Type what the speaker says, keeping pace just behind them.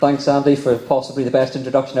Thanks, Andy, for possibly the best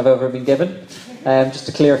introduction I've ever been given. Just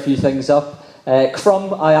to clear a few things up.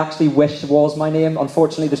 Crumb, I actually wish was my name.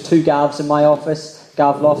 Unfortunately, there's two Gavs in my office,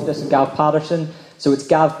 Gav Loftus and Gav Patterson. So it's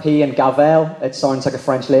Gav P and Gav L. It sounds like a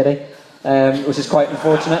French lady, which is quite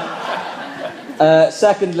unfortunate.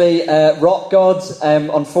 Secondly, rock gods.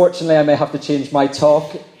 Unfortunately, I may have to change my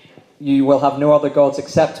talk. You will have no other gods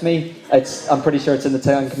except me. I'm pretty sure it's in the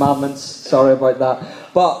Ten Commandments. Sorry about that.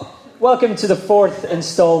 But welcome to the fourth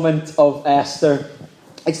instalment of Esther.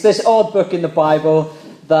 It's this odd book in the Bible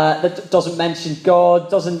that doesn't mention God,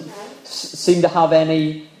 doesn't seem to have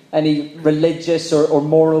any religious or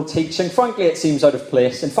moral teaching. Frankly, it seems out of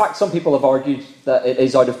place. In fact, some people have argued that it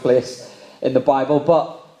is out of place in the Bible.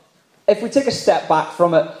 But if we take a step back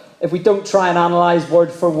from it, if we don't try and analyse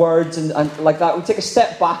word for word and like that, we take a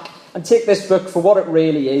step back and take this book for what it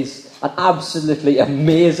really is, an absolutely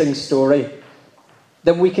amazing story,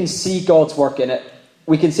 then we can see God's work in it.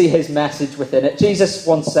 We can see his message within it. Jesus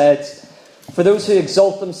once said, "For those who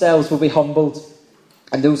exalt themselves will be humbled,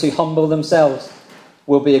 and those who humble themselves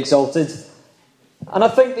will be exalted." And I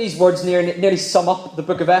think these words nearly sum up the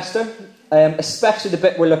book of Esther, especially the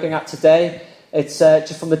bit we're looking at today. It's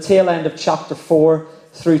just from the tail end of chapter 4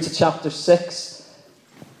 through to chapter 6.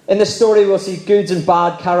 In this story, we'll see good and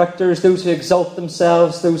bad characters, those who exalt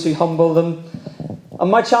themselves, those who humble them. And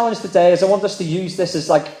my challenge today is I want us to use this as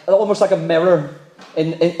almost like a mirror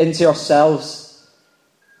into ourselves.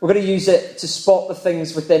 We're going to use it to spot the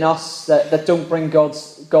things within us that don't bring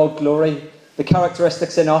God glory, the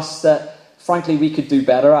characteristics in us that, frankly, we could do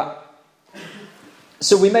better at.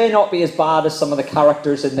 So we may not be as bad as some of the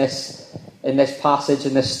characters in this passage,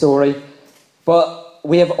 in this story, but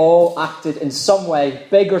we have all acted in some way,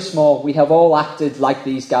 big or small, we have all acted like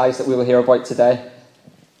these guys that we will hear about today.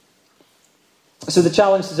 So the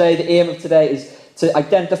challenge today, the aim of today, is to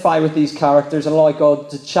identify with these characters and allow God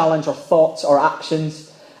to challenge our thoughts, our actions,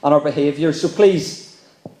 and our behaviour. So please,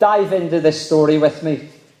 dive into this story with me.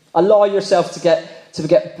 Allow yourself to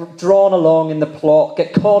get drawn along in the plot,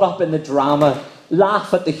 get caught up in the drama,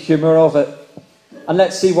 laugh at the humour of it, and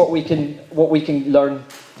let's see what we can learn,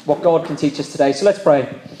 what God can teach us today. So let's pray.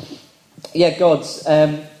 Yeah, God,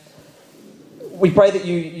 we pray that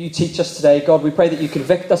you teach us today. God, we pray that you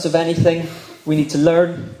convict us of anything we need to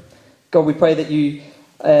learn. God, we pray that you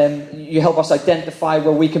help us identify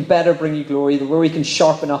where we can better bring you glory, where we can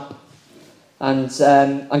sharpen up. And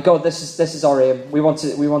God, this is our aim. We want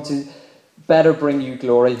to better bring you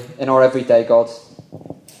glory in our everyday, God.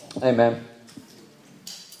 Amen.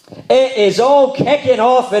 It is all kicking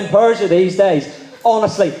off in Persia these days.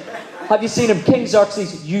 Honestly, have you seen him? King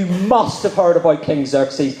Xerces. You must have heard about King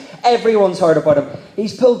Xerces. Everyone's heard about him.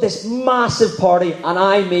 He's pulled this massive party, and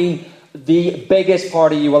I mean the biggest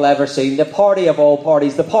party you will ever see. The party of all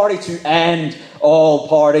parties. The party to end all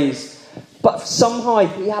parties. But somehow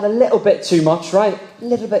he had a little bit too much, right? A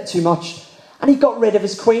little bit too much. And he got rid of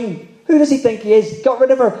his queen. Who does he think he is? He got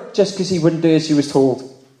rid of her just because he wouldn't do as she was told.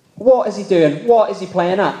 What is he doing? What is he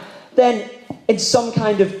playing at? Then, in some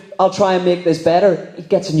kind of, I'll try and make this better, he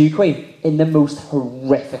gets a new queen in the most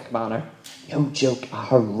horrific manner. No joke, a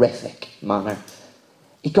horrific manner.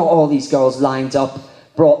 He got all these girls lined up,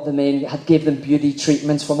 brought them in, gave them beauty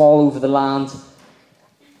treatments from all over the land.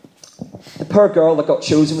 The poor girl that got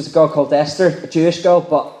chosen was a girl called Esther, a Jewish girl,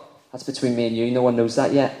 but that's between me and you, no one knows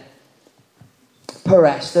that yet. Poor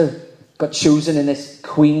Esther got chosen in this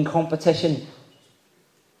queen competition.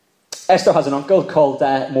 Esther has an uncle called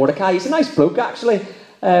Mordecai. He's a nice bloke, actually.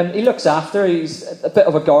 He looks after her. He's a bit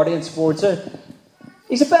of a guardian towards her.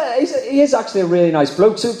 He is actually a really nice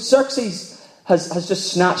bloke. So Xerxes has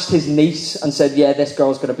just snatched his niece and said, yeah, this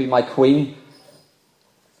girl's going to be my queen.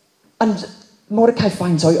 And Mordecai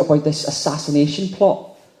finds out about this assassination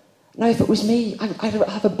plot. Now, if it was me, I'd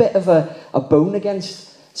have a bit of a bone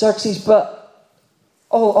against Xerxes, but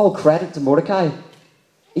all credit to Mordecai.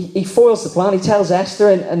 He foils the plan. He tells Esther,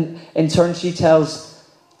 and in turn she tells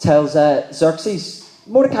Xerxes.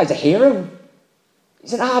 Mordecai's a hero.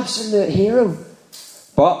 He's an absolute hero.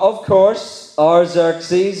 But of course, our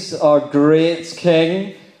Xerxes, our great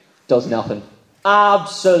king, does nothing.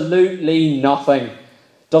 Absolutely nothing.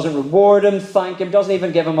 Doesn't reward him, thank him, doesn't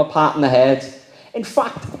even give him a pat on the head. In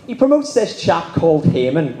fact, he promotes this chap called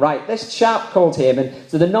Haman, right? This chap called Haman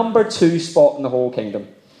to the number 2 spot in the whole kingdom.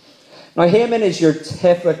 Now, Haman is your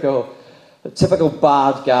typical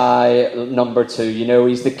bad guy, number 2. You know,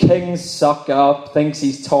 he's the king's suck-up, thinks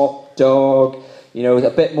he's top dog, you know, a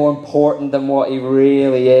bit more important than what he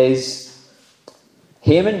really is.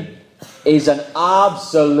 Haman is an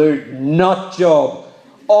absolute nut job,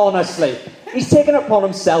 honestly. He's taken it upon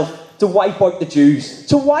himself to wipe out the Jews.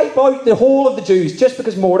 To wipe out the whole of the Jews, just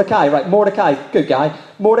because Mordecai, right? Mordecai, good guy.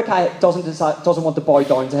 Mordecai doesn't want to bow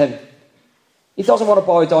down to him. He doesn't want to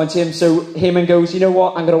bow down to him, so Haman goes, you know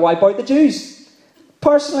what, I'm going to wipe out the Jews.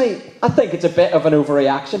 Personally, I think it's a bit of an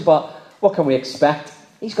overreaction, but what can we expect?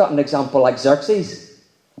 He's got an example like Xerxes.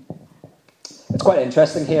 It's quite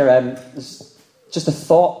interesting here. Just a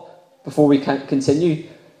thought before we can continue.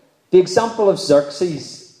 The example of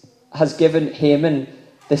Xerxes has given Haman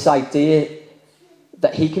this idea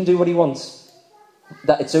that he can do what he wants.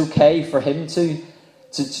 That it's okay for him to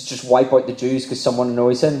just wipe out the Jews because someone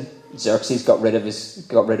annoys him. Xerxes got rid of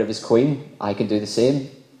his queen. I can do the same.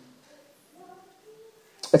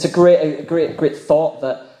 It's a great thought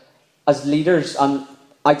that as leaders, and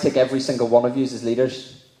I take every single one of you as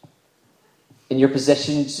leaders, in your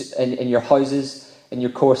positions, in your houses, in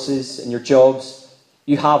your courses, in your jobs,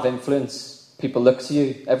 you have influence. People look to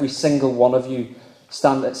you. Every single one of you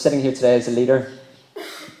sitting here today as a leader.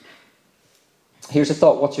 Here's a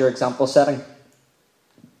thought. What's your example setting?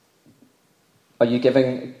 Are you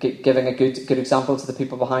giving a good example to the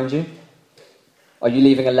people behind you? Are you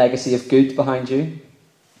leaving a legacy of good behind you?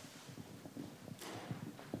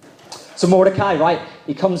 So Mordecai, right,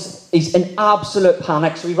 he's in absolute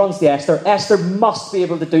panic, so he runs to Esther. Esther must be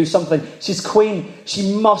able to do something. She's queen.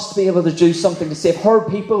 She must be able to do something to save her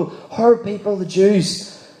people, the Jews.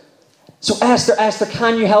 So Esther,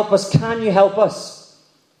 can you help us? Can you help us?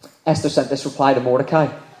 Esther sent this reply to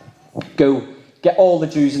Mordecai. Go, get all the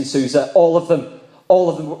Jews in Susa, all of them.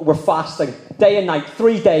 We're fasting, day and night,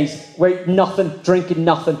 3 days. We're eating nothing, drinking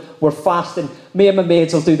nothing. We're fasting. Me and my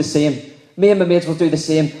maids will do the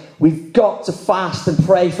same. We've got to fast and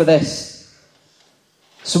pray for this.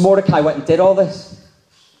 So Mordecai went and did all this.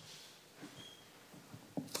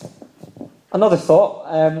 Another thought.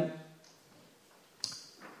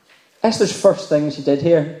 Esther's first thing she did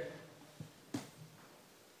here.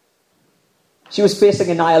 She was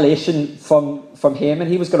facing annihilation from Haman.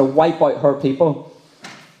 He was going to wipe out her people.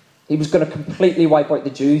 He was going to completely wipe out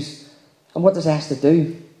the Jews. And what does Esther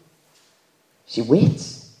do? She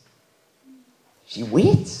waits.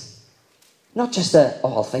 Not just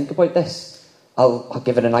I'll think about this. I'll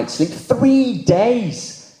give it a night's sleep. 3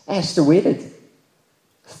 days Esther waited.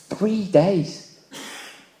 3 days.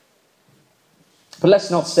 But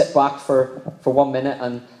let's not sit back for 1 minute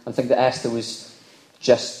and think that Esther was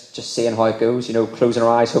just seeing how it goes, closing her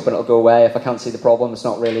eyes, hoping it'll go away. If I can't see the problem, it's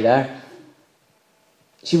not really there.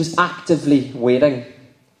 She was actively waiting.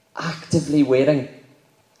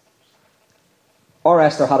 Our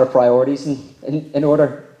Esther had her priorities in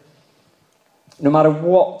order. No matter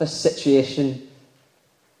what the situation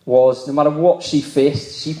was, no matter what she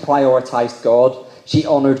faced, she prioritised God. She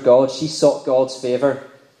honoured God. She sought God's favour.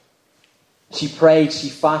 She prayed, she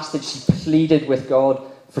fasted, she pleaded with God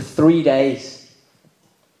for 3 days.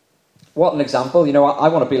 What an example. I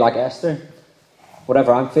want to be like Esther.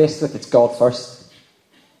 Whatever I'm faced with, it's God first.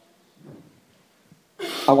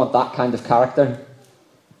 I want that kind of character.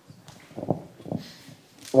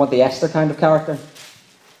 I want the Esther kind of character.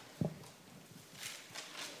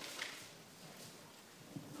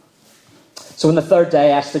 So on the third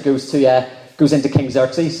day, Esther goes into King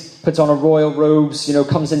Xerxes, puts on her royal robes,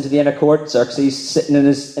 comes into the inner court. Xerxes sitting in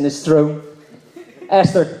his throne.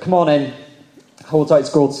 Esther, come on in. Holds out his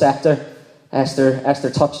gold scepter.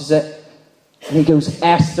 Esther touches it. And he goes,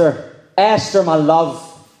 Esther, my love,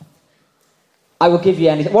 I will give you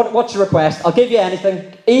anything. What's your request? I'll give you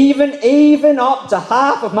anything. Even up to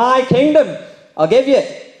half of my kingdom. I'll give you.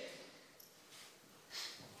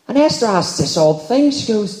 And Esther asks this odd thing.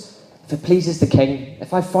 She goes, if it pleases the king,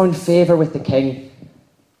 if I've found favour with the king,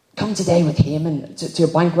 come today with Haman to a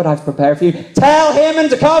banquet I've prepared for you. Tell Haman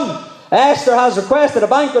to come. Esther has requested a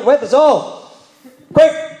banquet with us all.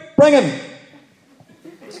 Quick, bring him.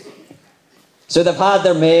 So they've had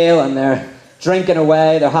their meal and they're drinking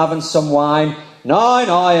away. They're having some wine. Now,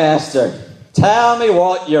 Esther, tell me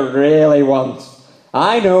what you really want.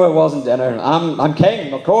 I know it wasn't dinner. I'm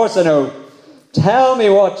king, of course I know. Tell me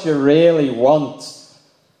what you really want.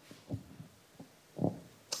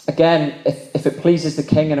 Again, if it pleases the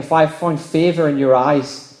king and if I find favour in your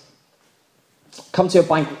eyes, come to a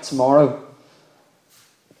banquet tomorrow.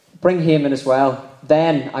 Bring Haman as well.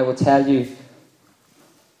 Then I will tell you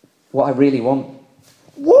what I really want.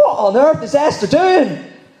 What on earth is Esther doing?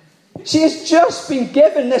 She has just been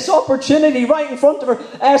given this opportunity right in front of her.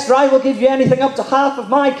 Esther, I will give you anything up to half of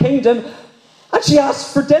my kingdom. And she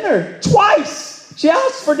asks for dinner. Twice! She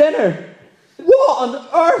asks for dinner. What on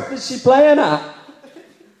earth is she playing at?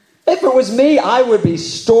 If it was me, I would be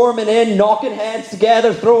storming in, knocking heads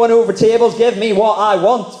together, throwing over tables. Give me what I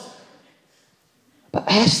want. But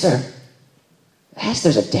Esther's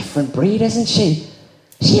a different breed, isn't she?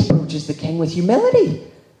 She approaches the king with humility.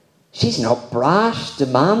 She's not brash,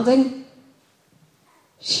 demanding.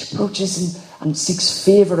 She approaches and seeks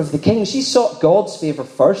favour of the king. She sought God's favour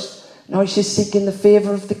first. Now she's seeking the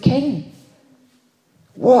favour of the king.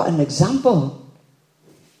 What an example.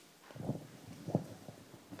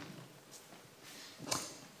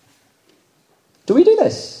 Do we do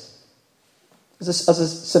this? As a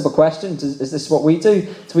simple question, is this what we do?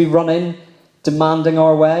 Do we run in demanding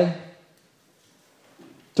our way?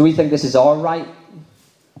 Do we think this is our right?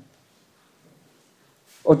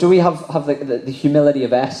 Or do we have the humility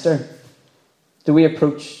of Esther? Do we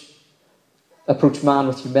approach man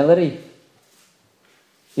with humility?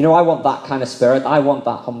 You know, I want that kind of spirit. I want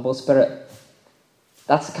that humble spirit.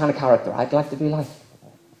 That's the kind of character I'd like to be like.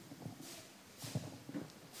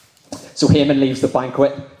 So Haman leaves the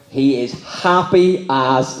banquet. He is happy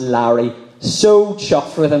as Larry. So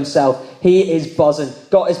chuffed with himself. He is buzzing.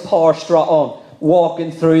 Got his power strut on.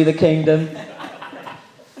 Walking through the kingdom.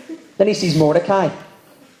 Then he sees Mordecai.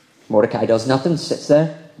 Mordecai does nothing. Sits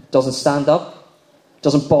there. Doesn't stand up.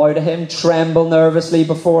 Doesn't bow to him. Tremble nervously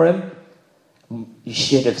before him. You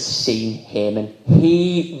should have seen Haman.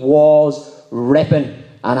 He was ripping.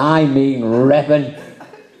 And I mean ripping.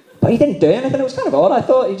 But he didn't do anything. It was kind of odd. I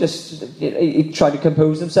thought he tried to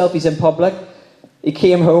compose himself. He's in public. He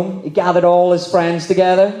came home. He gathered all his friends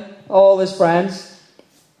together. All his friends.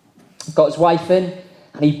 Got his wife in.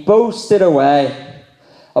 And he boasted away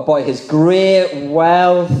about his great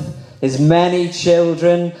wealth, his many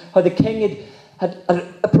children, how the king had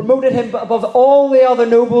promoted him above all the other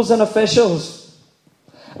nobles and officials.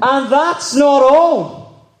 And that's not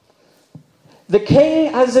all. The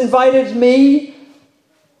king has invited me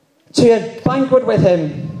to a banquet with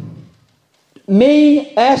him.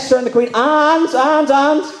 Me, Esther and the queen,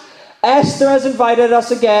 and Esther has invited us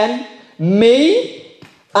again, me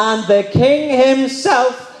and the king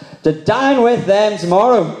himself, to dine with them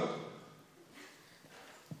tomorrow.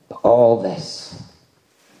 But all this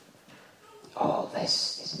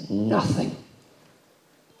is nothing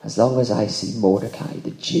as long as I see Mordecai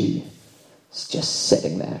the Jew is just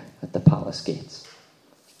sitting there at the palace gates.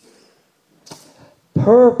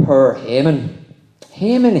 Poor Haman.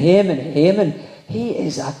 Haman. He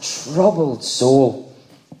is a troubled soul.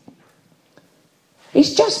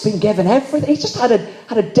 He's just been given everything. He's just had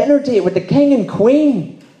a dinner date with the king and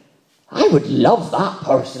queen. I would love that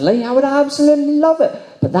personally. I would absolutely love it.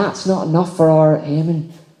 But that's not enough for our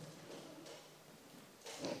Haman.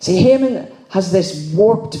 See, Haman has this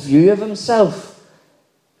warped view of himself.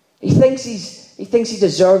 He thinks he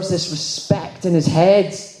deserves this respect in his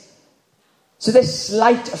head. So this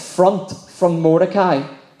slight affront from Mordecai,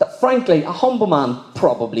 that frankly a humble man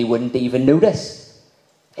probably wouldn't even notice,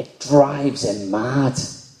 it drives him mad.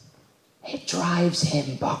 It drives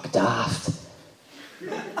him buck daft.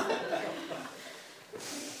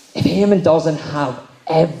 If Haman doesn't have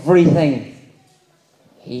everything,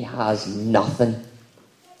 he has nothing.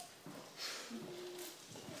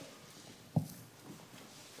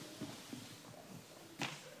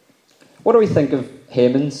 What do we think of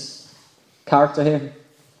Haman's character here?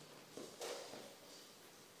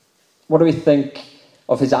 What do we think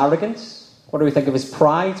of his arrogance? What do we think of his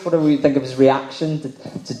pride? What do we think of his reaction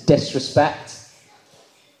to disrespect?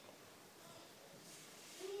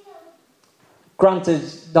 Granted,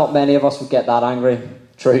 not many of us would get that angry.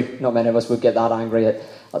 True, not many of us would get that angry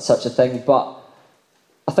at such a thing. But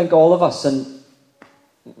I think all of us, and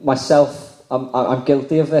myself, I'm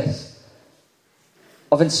guilty of this.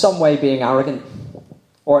 Of in some way being arrogant.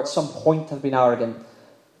 Or at some point have been arrogant.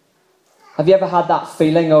 Have you ever had that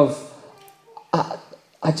feeling of,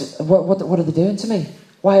 what are they doing to me?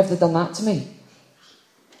 Why have they done that to me?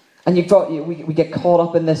 And we get caught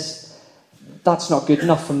up in this, that's not good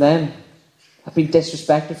enough from them. I've been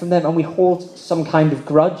disrespected from them, and we hold some kind of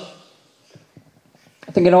grudge.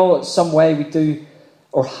 I think in some way we do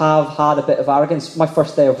or have had a bit of arrogance. My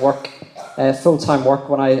first day of work, full-time work,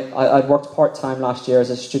 when I'd worked part-time last year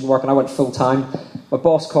as a student work, and I went full-time. My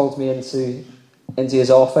boss called me into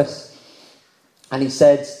his office, and he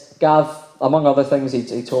said, Gav, among other things,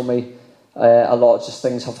 he told me a lot of just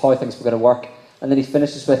things of how things were going to work. And then he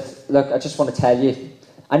finishes with, look, I just want to tell you,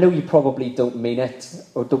 I know you probably don't mean it,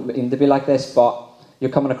 or don't mean to be like this, but you're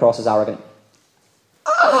coming across as arrogant.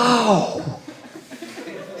 Ow!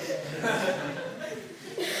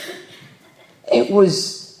 It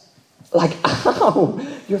was like, ow!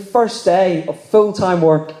 Your first day of full-time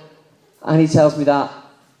work, and he tells me that.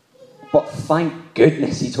 But thank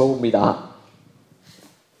goodness he told me that.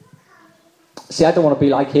 See, I don't want to be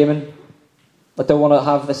like Haman. I don't want to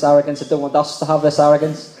have this arrogance. I don't want us to have this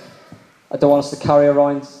arrogance. I don't want us to carry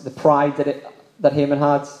around the pride that Haman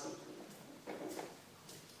had.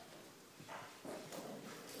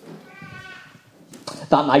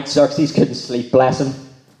 That night, Xerxes couldn't sleep, bless him.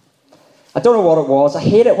 I don't know what it was. I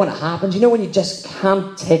hate it when it happens. You know, when you just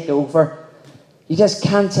can't take over. You just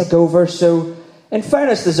can't take over. So, in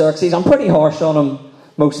fairness to Xerxes, I'm pretty harsh on him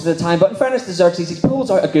most of the time, but in fairness to Xerxes, he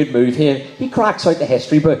pulls out a good move here. He cracks out the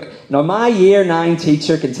history book. Now, my Year 9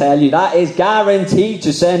 teacher can tell you that is guaranteed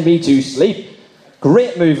to send me to sleep.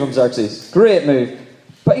 Great move from Xerxes. Great move.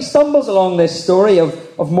 But he stumbles along this story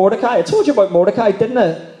of Mordecai. I told you about Mordecai, didn't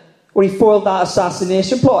I? Where he foiled that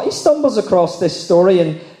assassination plot. He stumbles across this story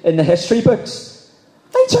in the history books.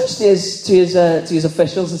 And he turns to his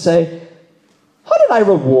officials and say, how did I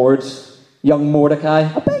reward young Mordecai?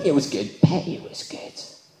 I bet it was good.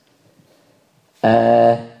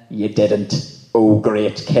 You didn't, oh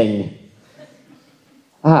great king.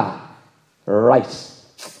 Ah, right.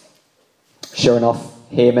 Sure enough,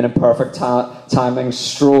 Haman in perfect timing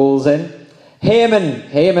strolls in.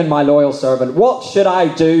 Haman, my loyal servant, what should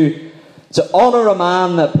I do to honour a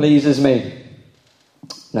man that pleases me?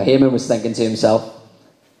 Now Haman was thinking to himself,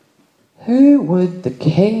 who would the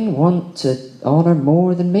king want to honour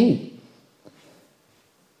more than me?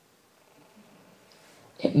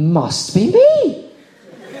 It must be me.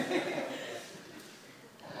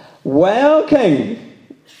 Well, king,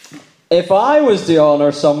 if I was to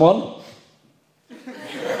honour someone,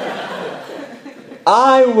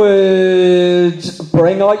 I would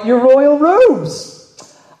bring out your royal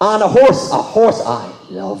robes. And a horse, I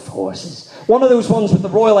love horses. One of those ones with the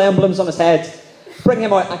royal emblems on his head. Bring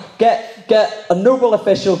him out and get a noble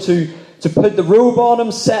official to put the robe on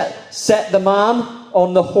him, set the man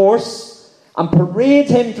on the horse, and parade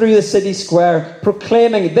him through the city square,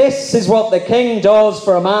 proclaiming, this is what the king does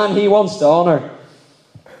for a man he wants to honour.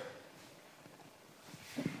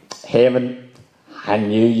 Haman, I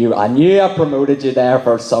knew I promoted you there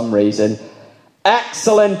for some reason.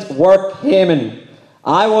 Excellent work, Haman.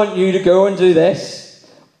 I want you to go and do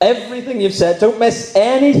this. Everything you've said, don't miss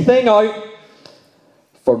anything out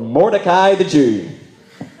for Mordecai the Jew.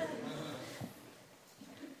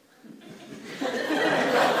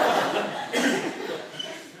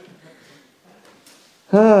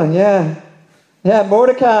 Oh, yeah,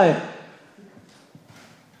 Mordecai.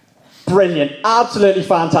 Brilliant, absolutely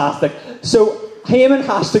fantastic. So Haman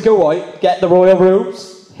has to go out, get the royal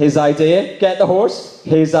robes, his idea. Get the horse,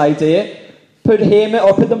 his idea. Put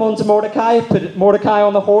them onto Mordecai. Put Mordecai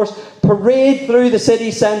on the horse. Parade through the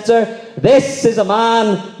city centre. This is a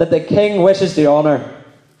man that the king wishes to honour.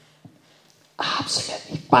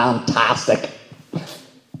 Absolutely fantastic.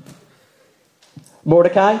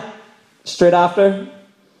 Mordecai, straight after,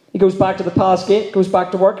 he goes back to the palace gate, goes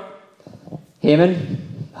back to work. Haman,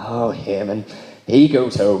 he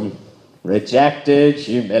goes home. Rejected,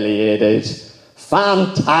 humiliated,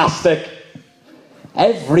 fantastic.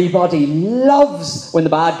 Everybody loves when the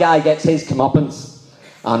bad guy gets his comeuppance.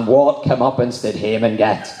 And what comeuppance did Haman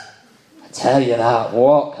get? I tell you that,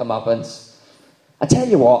 what comeuppance. I tell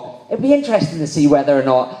you what, it'd be interesting to see whether or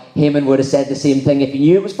not Haman would have said the same thing if he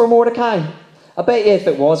knew it was for Mordecai. I bet you if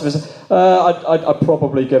it was, I'd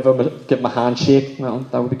probably give him a handshake. Well,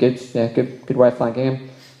 that would be good. Yeah, good way of thanking him.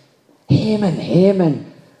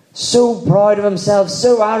 Haman, so proud of himself,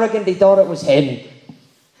 so arrogant he thought it was him.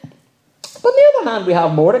 But on the other hand, we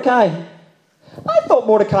have Mordecai. I thought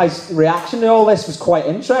Mordecai's reaction to all this was quite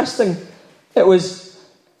interesting. It was,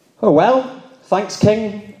 oh well, thanks,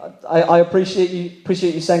 King. I appreciate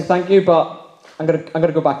you saying thank you, but I'm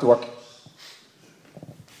gonna go back to work.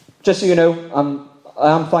 Just so you know,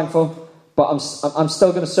 I am thankful, but I'm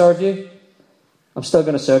still going to serve you. I'm still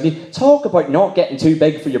going to serve you. Talk about not getting too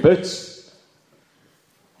big for your boots.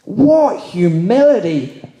 What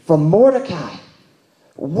humility from Mordecai.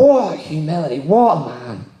 What humility. What a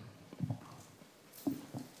man.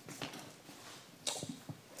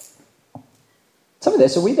 Tell me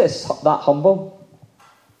this, are we that humble?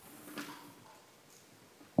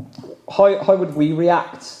 How would we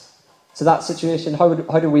react to that situation? How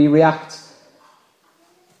do we react?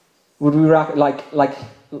 Would we react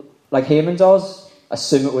like Haman does?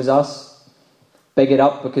 Assume it was us? Big it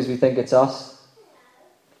up because we think it's us?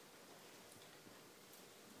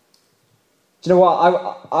 Do you know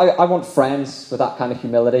what? I want friends with that kind of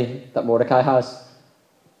humility that Mordecai has.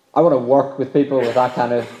 I want to work with people with that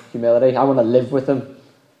kind of humility. I want to live with them.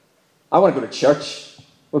 I want to go to church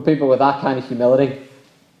with people with that kind of humility.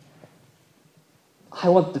 I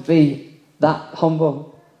want to be that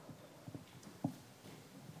humble.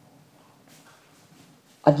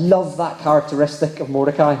 I love that characteristic of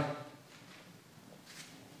Mordecai.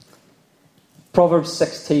 Proverbs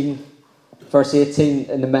 16, verse 18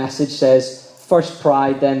 in the Message says, "First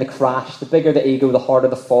pride, then the crash. The bigger the ego, the harder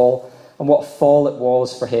the fall. And what a fall it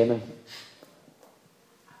was for Haman."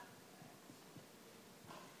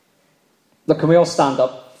 Look, can we all stand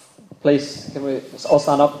up, please? Can we all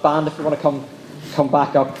stand up? Band, if you want to come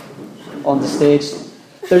back up on the stage.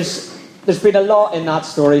 There's been a lot in that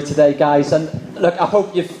story today, guys. And look, I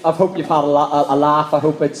hope you've had a laugh. I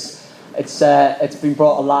hope it's been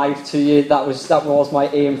brought alive to you. That was my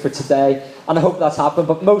aim for today, and I hope that's happened.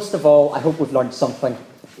 But most of all, I hope we've learned something.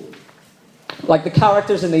 Like, the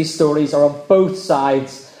characters in these stories are on both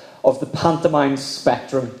sides of the pantomime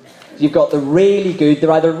spectrum. You've got the really good;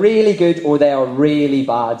 they're either really good or they are really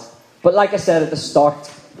bad. But like I said at the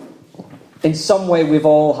start, in some way we've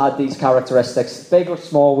all had these characteristics, big or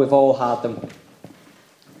small. We've all had them.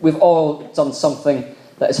 We've all done something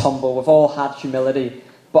that is humble. We've all had humility.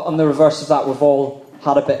 But on the reverse of that, we've all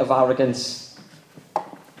had a bit of arrogance.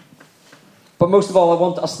 But most of all, I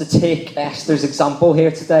want us to take Esther's example here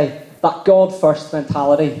today. That God-first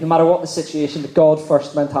mentality. No matter what the situation, the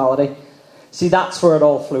God-first mentality. See, that's where it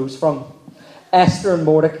all flows from. Esther and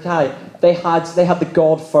Mordecai, they had the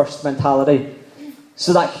God-first mentality.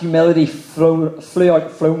 So that humility flows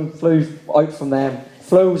out from them.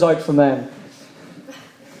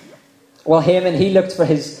 Well, Haman, he looked for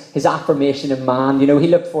his affirmation in man. He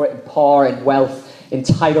looked for it in power, in wealth, in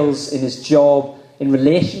titles, in his job, in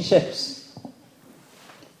relationships.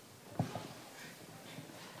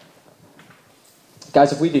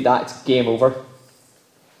 Guys, if we do that, it's game over.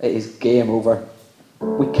 It is game over.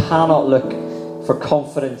 We cannot look for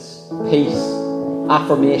confidence, peace,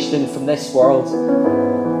 affirmation from this world.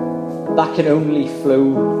 That can only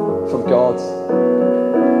flow from God.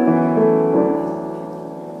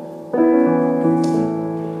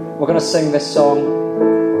 We're going to sing this song,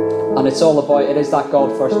 and it's all about, it is that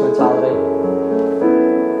God-first mentality.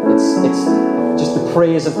 It's just the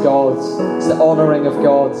praise of God. It's the honouring of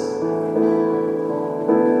God.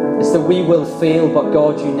 It's that we will fail, but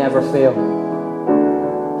God, you never fail.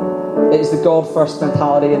 It is the God-first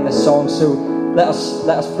mentality in this song, so let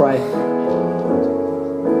us pray.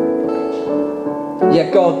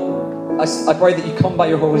 Yeah, God, I pray that you come by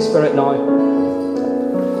your Holy Spirit now.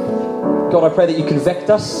 God, I pray that you convict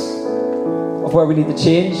us of where we need to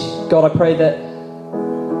change. God, I pray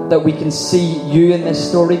that we can see you in this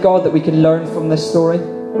story, God, that we can learn from this story.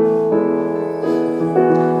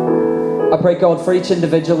 I pray, God, for each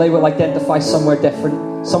individual, they will identify somewhere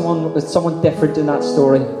different, someone different in that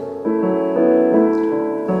story.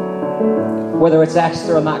 Whether it's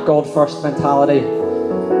Esther and that God-first mentality,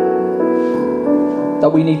 that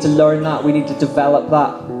we need to learn that, we need to develop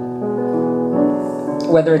that.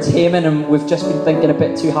 Whether it's Haman and we've just been thinking a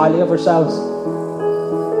bit too highly of ourselves.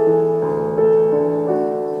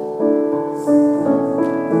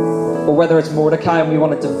 Or whether it's Mordecai and we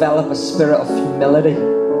want to develop a spirit of humility.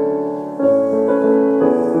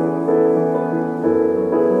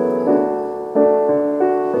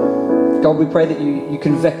 God, we pray that you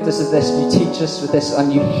convict us of this, you teach us of this,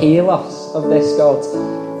 and you heal us of this, God.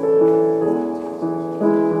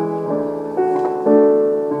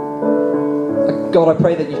 God, I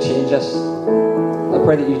pray that you change us. I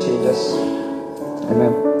pray that you change us.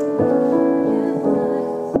 Amen.